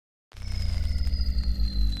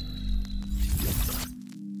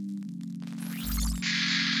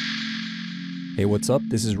Hey, what's up?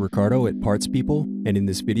 This is Ricardo at Parts People, and in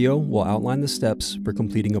this video, we'll outline the steps for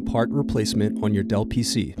completing a part replacement on your Dell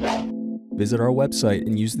PC. Visit our website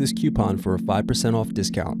and use this coupon for a 5% off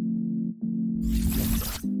discount.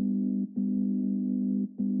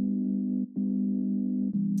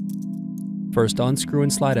 First, unscrew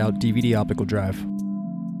and slide out DVD optical drive.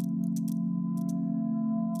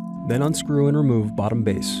 Then unscrew and remove bottom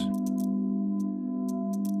base.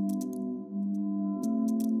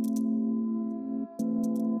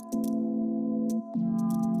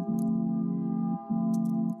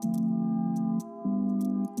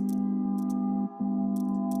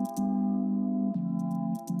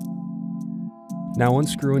 Now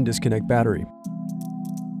unscrew and disconnect battery.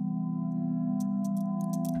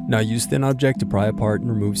 Now use thin object to pry apart and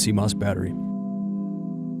remove CMOS battery.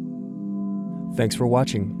 Thanks for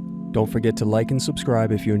watching. Don't forget to like and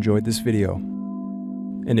subscribe if you enjoyed this video.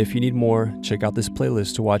 And if you need more, check out this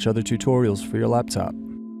playlist to watch other tutorials for your laptop.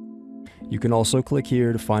 You can also click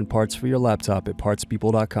here to find parts for your laptop at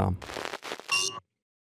partspeople.com.